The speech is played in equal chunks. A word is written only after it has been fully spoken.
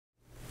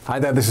Hi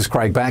there, this is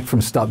Craig back from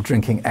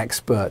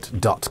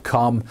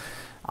StopDrinkingExpert.com.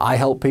 I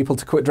help people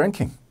to quit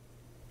drinking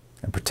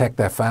and protect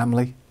their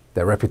family,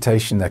 their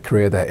reputation, their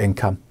career, their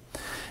income.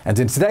 And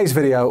in today's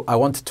video, I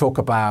want to talk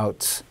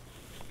about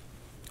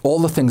all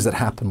the things that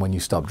happen when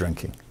you stop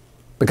drinking,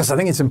 because I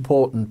think it's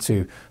important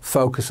to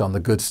focus on the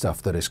good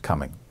stuff that is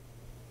coming.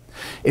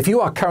 If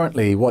you are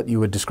currently what you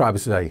would describe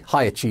as a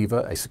high achiever,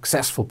 a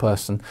successful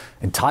person,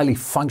 entirely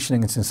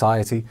functioning in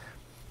society,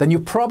 then you're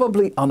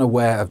probably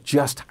unaware of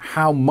just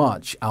how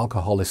much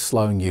alcohol is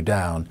slowing you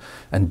down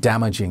and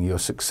damaging your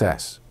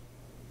success.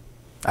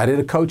 I did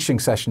a coaching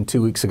session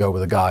 2 weeks ago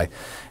with a guy,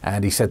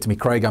 and he said to me,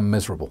 "Craig, I'm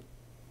miserable.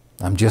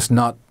 I'm just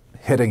not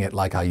hitting it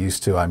like I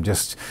used to.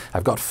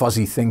 I've got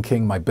fuzzy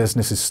thinking. My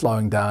business is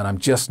slowing down. I'm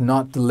just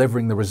not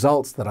delivering the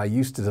results that I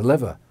used to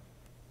deliver."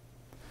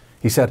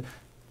 He said,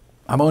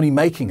 "I'm only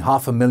making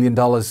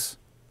 $500,000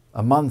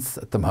 a month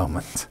at the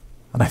moment."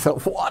 And I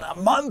thought, what, a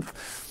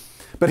month?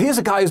 But here's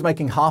a guy who's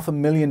making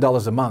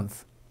 $500,000 a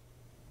month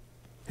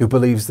who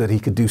believes that he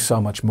could do so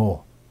much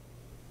more.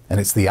 And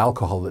it's the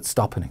alcohol that's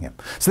stopping him.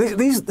 So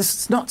this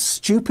is not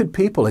stupid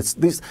people.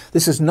 This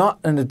is not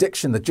an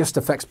addiction that just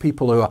affects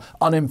people who are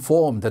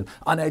uninformed and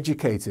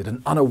uneducated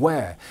and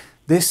unaware.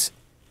 This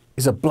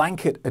is a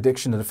blanket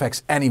addiction that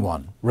affects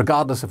anyone,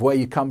 regardless of where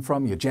you come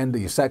from, your gender,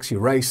 your sex,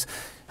 your race,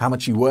 how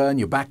much you earn,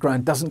 your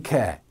background, doesn't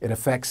care. It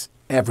affects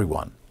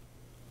everyone.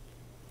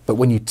 But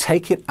when you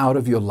take it out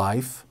of your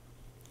life,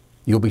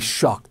 you'll be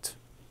shocked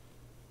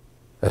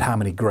at how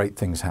many great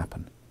things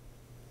happen.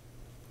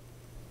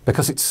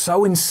 Because it's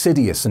so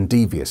insidious and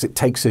devious, it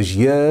takes us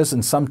years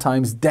and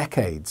sometimes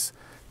decades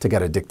to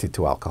get addicted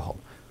to alcohol.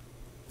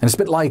 And it's a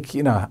bit like,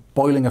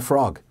 boiling a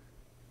frog.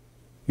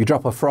 You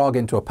drop a frog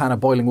into a pan of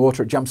boiling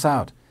water, it jumps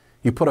out.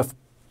 You put a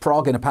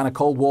frog in a pan of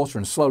cold water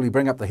and slowly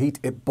bring up the heat,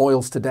 it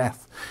boils to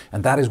death.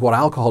 And that is what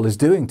alcohol is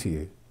doing to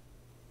you.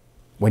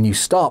 When you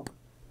stop,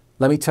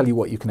 let me tell you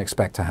what you can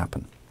expect to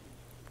happen.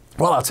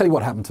 Well, I'll tell you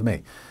what happened to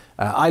me.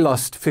 I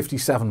lost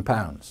 57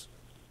 pounds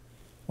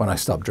when I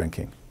stopped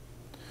drinking.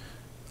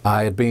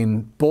 I had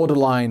been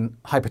borderline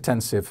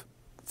hypertensive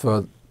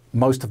for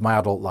most of my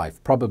adult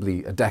life,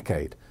 probably a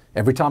decade.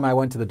 Every time I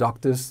went to the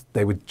doctors,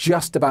 they were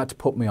just about to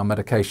put me on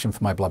medication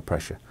for my blood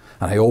pressure,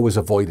 and I always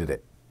avoided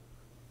it.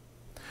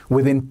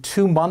 Within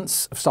 2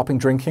 months of stopping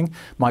drinking,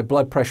 my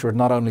blood pressure had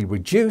not only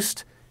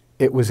reduced,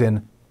 it was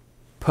in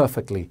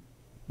perfectly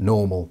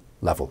normal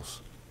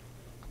levels.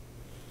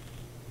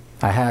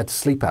 I had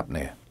sleep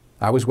apnea.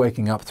 I was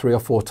waking up 3 or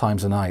 4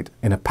 times a night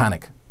in a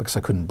panic because I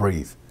couldn't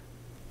breathe.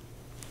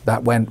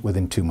 That went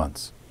within 2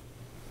 months.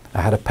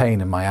 I had a pain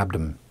in my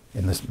abdomen,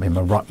 in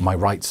my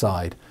right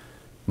side.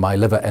 My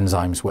liver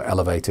enzymes were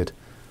elevated.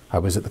 I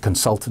was at the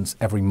consultants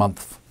every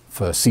month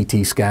for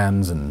CT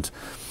scans and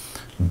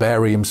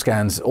barium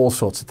scans, all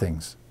sorts of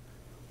things.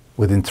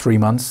 Within 3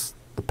 months,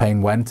 the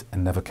pain went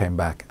and never came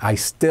back. I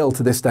still,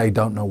 to this day,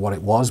 don't know what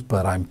it was,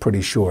 but I'm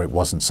pretty sure it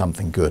wasn't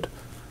something good.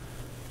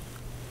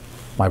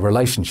 My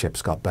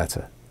relationships got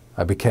better.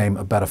 I became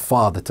a better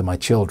father to my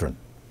children.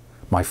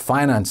 My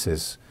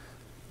finances,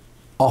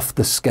 off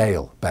the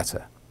scale,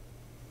 better.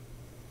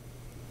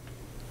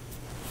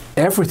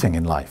 Everything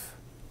in life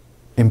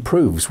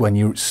improves when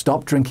you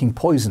stop drinking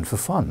poison for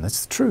fun.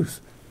 That's the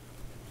truth.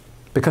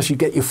 Because you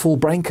get your full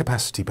brain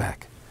capacity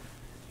back.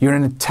 You're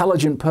an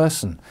intelligent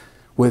person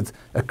with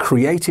a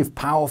creative,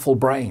 powerful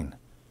brain.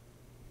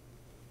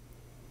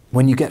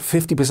 When you get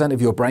 50%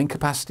 of your brain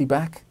capacity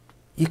back,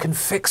 you can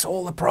fix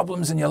all the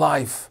problems in your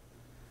life.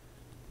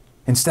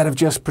 Instead of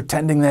just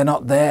pretending they're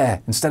not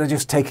there, instead of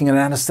just taking an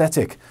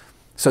anesthetic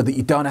so that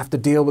you don't have to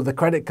deal with the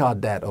credit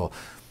card debt or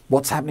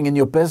what's happening in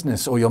your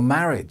business or your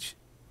marriage.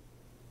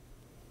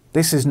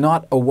 This is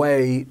not a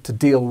way to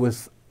deal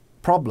with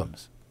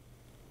problems.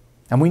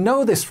 And we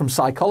know this from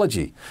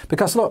psychology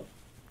because look,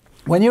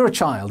 when you're a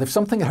child, if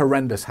something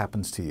horrendous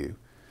happens to you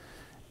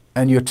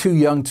and you're too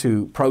young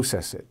to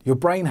process it, your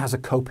brain has a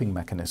coping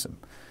mechanism.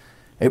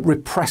 It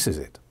represses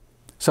it.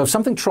 So if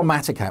something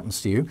traumatic happens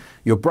to you,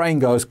 your brain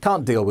goes,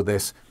 can't deal with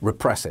this,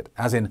 repress it,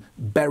 as in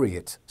bury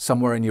it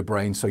somewhere in your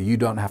brain so you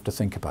don't have to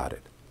think about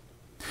it.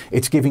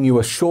 It's giving you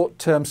a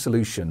short-term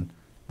solution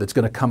that's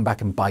going to come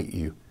back and bite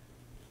you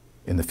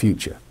in the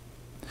future.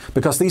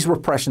 Because these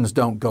repressions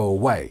don't go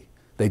away,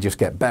 they just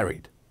get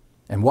buried.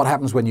 And what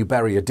happens when you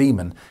bury a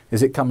demon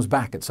is it comes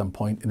back at some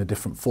point in a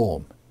different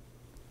form.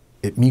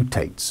 It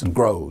mutates and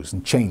grows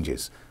and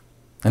changes.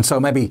 And so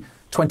maybe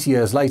 20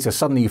 years later,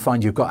 suddenly you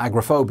find you've got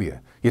agoraphobia.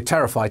 You're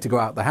terrified to go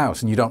out the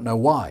house and you don't know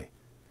why.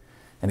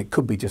 And it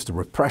could be just a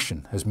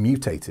repression has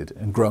mutated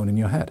and grown in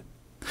your head.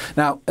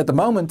 Now, at the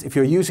moment, if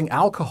you're using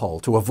alcohol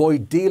to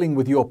avoid dealing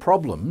with your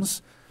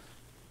problems,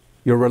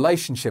 your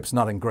relationship's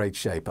not in great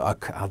shape. I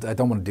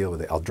don't want to deal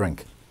with it, I'll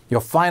drink.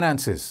 Your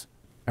finances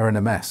are in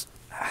a mess.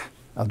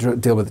 I'll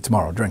deal with it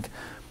tomorrow, I'll drink.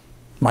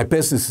 My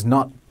business is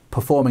not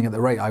performing at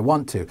the rate I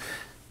want to.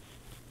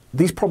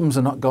 These problems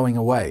are not going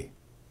away.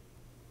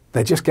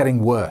 They're just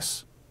getting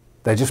worse.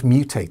 They're just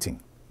mutating.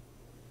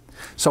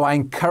 So I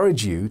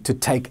encourage you to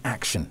take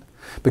action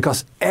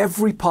because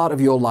every part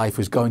of your life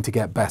is going to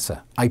get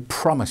better. I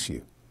promise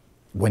you.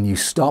 when you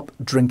stop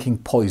drinking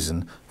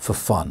poison for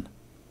fun.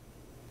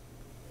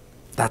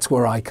 That's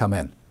where I come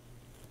in.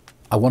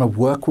 I want to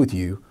work with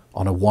you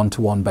on a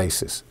one-to-one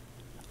basis.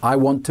 I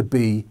want to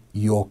be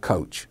your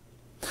coach.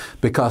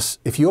 Because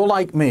if you're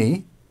like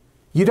me,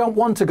 you don't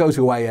want to go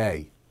to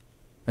AA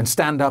and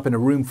stand up in a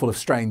room full of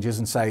strangers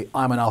and say,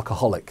 I'm an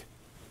alcoholic.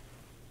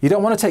 You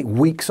don't want to take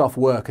weeks off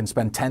work and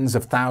spend tens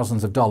of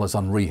thousands of dollars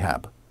on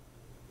rehab.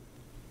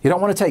 You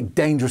don't want to take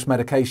dangerous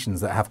medications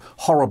that have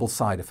horrible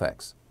side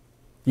effects.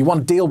 You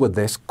want to deal with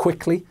this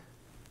quickly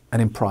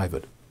and in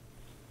private.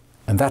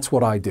 And that's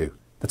what I do.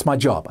 That's my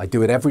job. I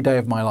do it every day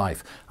of my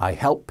life. I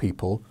help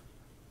people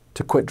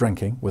to quit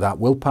drinking without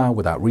willpower,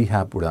 without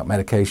rehab, without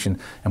medication,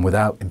 and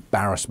without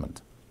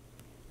embarrassment.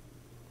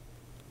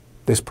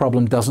 This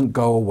problem doesn't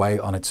go away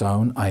on its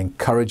own. I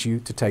encourage you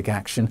to take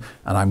action,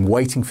 and I'm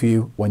waiting for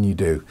you when you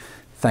do.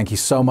 Thank you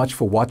so much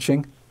for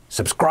watching.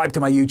 Subscribe to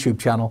my YouTube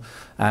channel,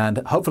 and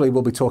hopefully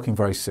we'll be talking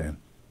very soon.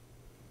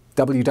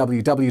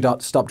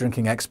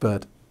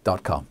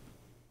 www.stopdrinkingexpert.com